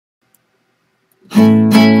Can't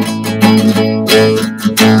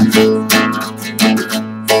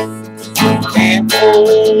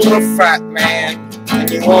fool a fat man, and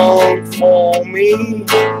you won't fool me.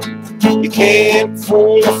 You can't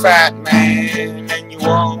fool a fat man, and you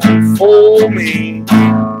won't fool me.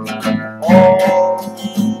 Oh,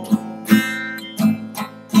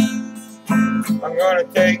 I'm gonna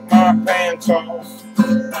take my pants off.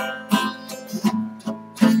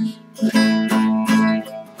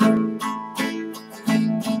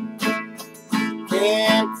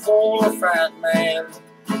 Can't fool a fat man,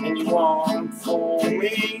 and you won't fool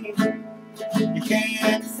me. You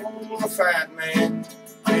can't fool a fat man,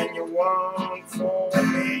 and you won't fool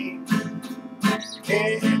me. You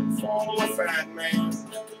can't fool a fat man,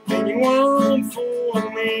 and you won't fool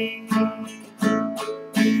me.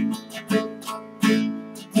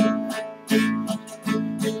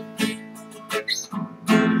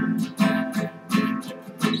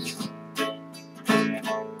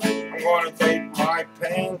 I'm gonna take my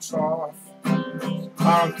pants off.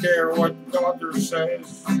 I don't care what the doctor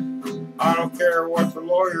says. I don't care what the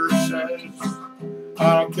lawyer says.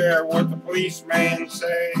 I don't care what the policeman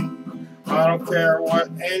say. I don't care what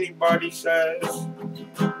anybody says.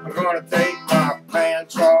 I'm gonna take my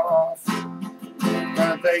pants off. I'm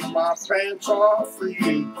gonna take my pants off for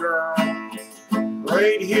you, girl.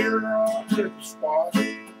 Right here on the spot.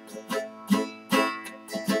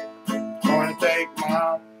 I'm gonna take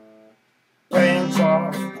my pants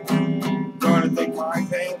off. I'm gonna take my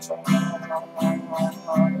pants off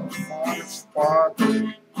on the spot.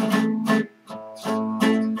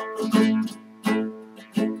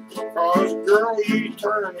 Cause girl, you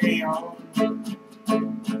turn me on.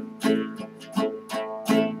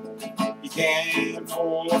 You can't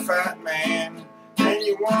fool a fat man, and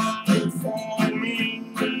you won't fool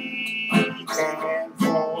me. You can't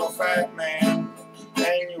fool a fat man,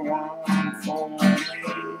 and you won't fool me.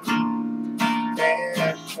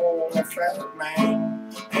 Can't fool a fat man,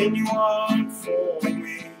 and you won't fool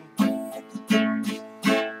me.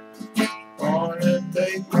 Gonna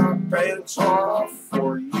take my pants off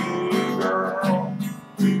for you, girl.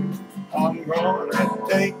 I'm gonna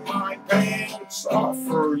take my pants off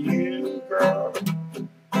for you, girl.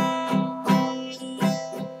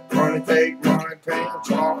 Gonna take my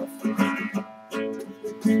pants off.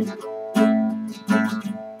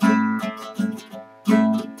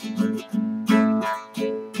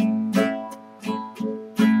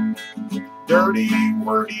 Dirty,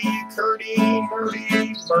 wordy, curdy,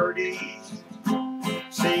 nerdy, birdie.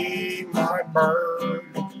 See my bird.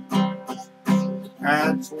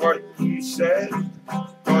 That's what you said.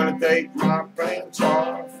 Gonna take my pants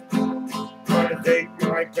off. Gonna take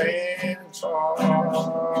my pants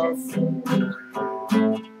off for you.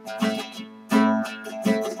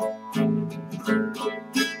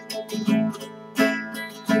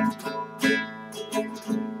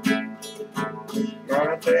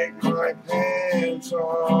 Gonna take my pants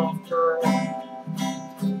off, girl.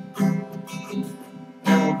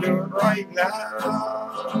 And we'll do it right now.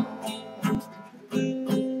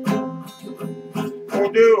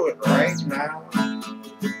 We'll do it right now.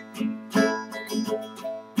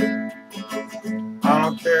 I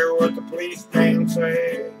don't care what the policeman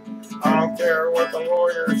says. I don't care what the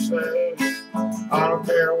lawyer says. I don't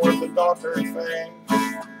care what the doctor thinks.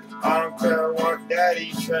 I don't care what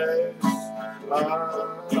daddy says. I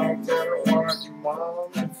don't care what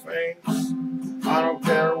mom thinks. I don't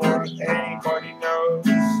care what anybody knows.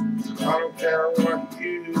 I don't care what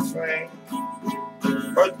you think.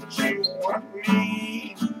 But you want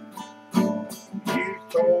me. You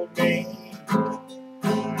told me.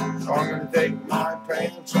 So I'm gonna take my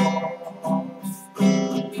pants off.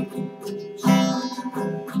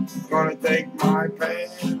 Gonna take my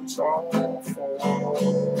pants off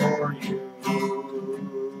for you.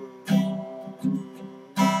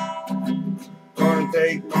 Gonna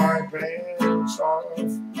take my pants off.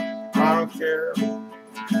 I don't care.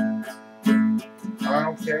 I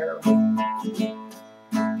don't care.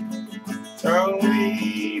 Tell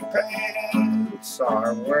me pants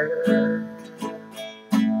I wear.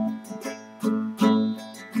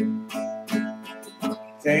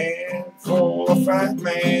 Can't fool a fat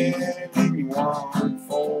man, and you won't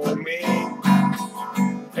fool me.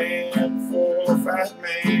 Can't fool a fat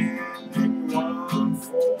man, and you won't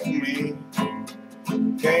fool me.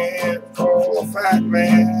 Can't fool a fat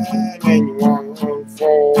man, and you won't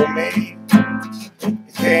fool me.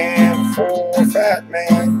 You can't fool a fat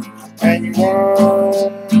man, and you won't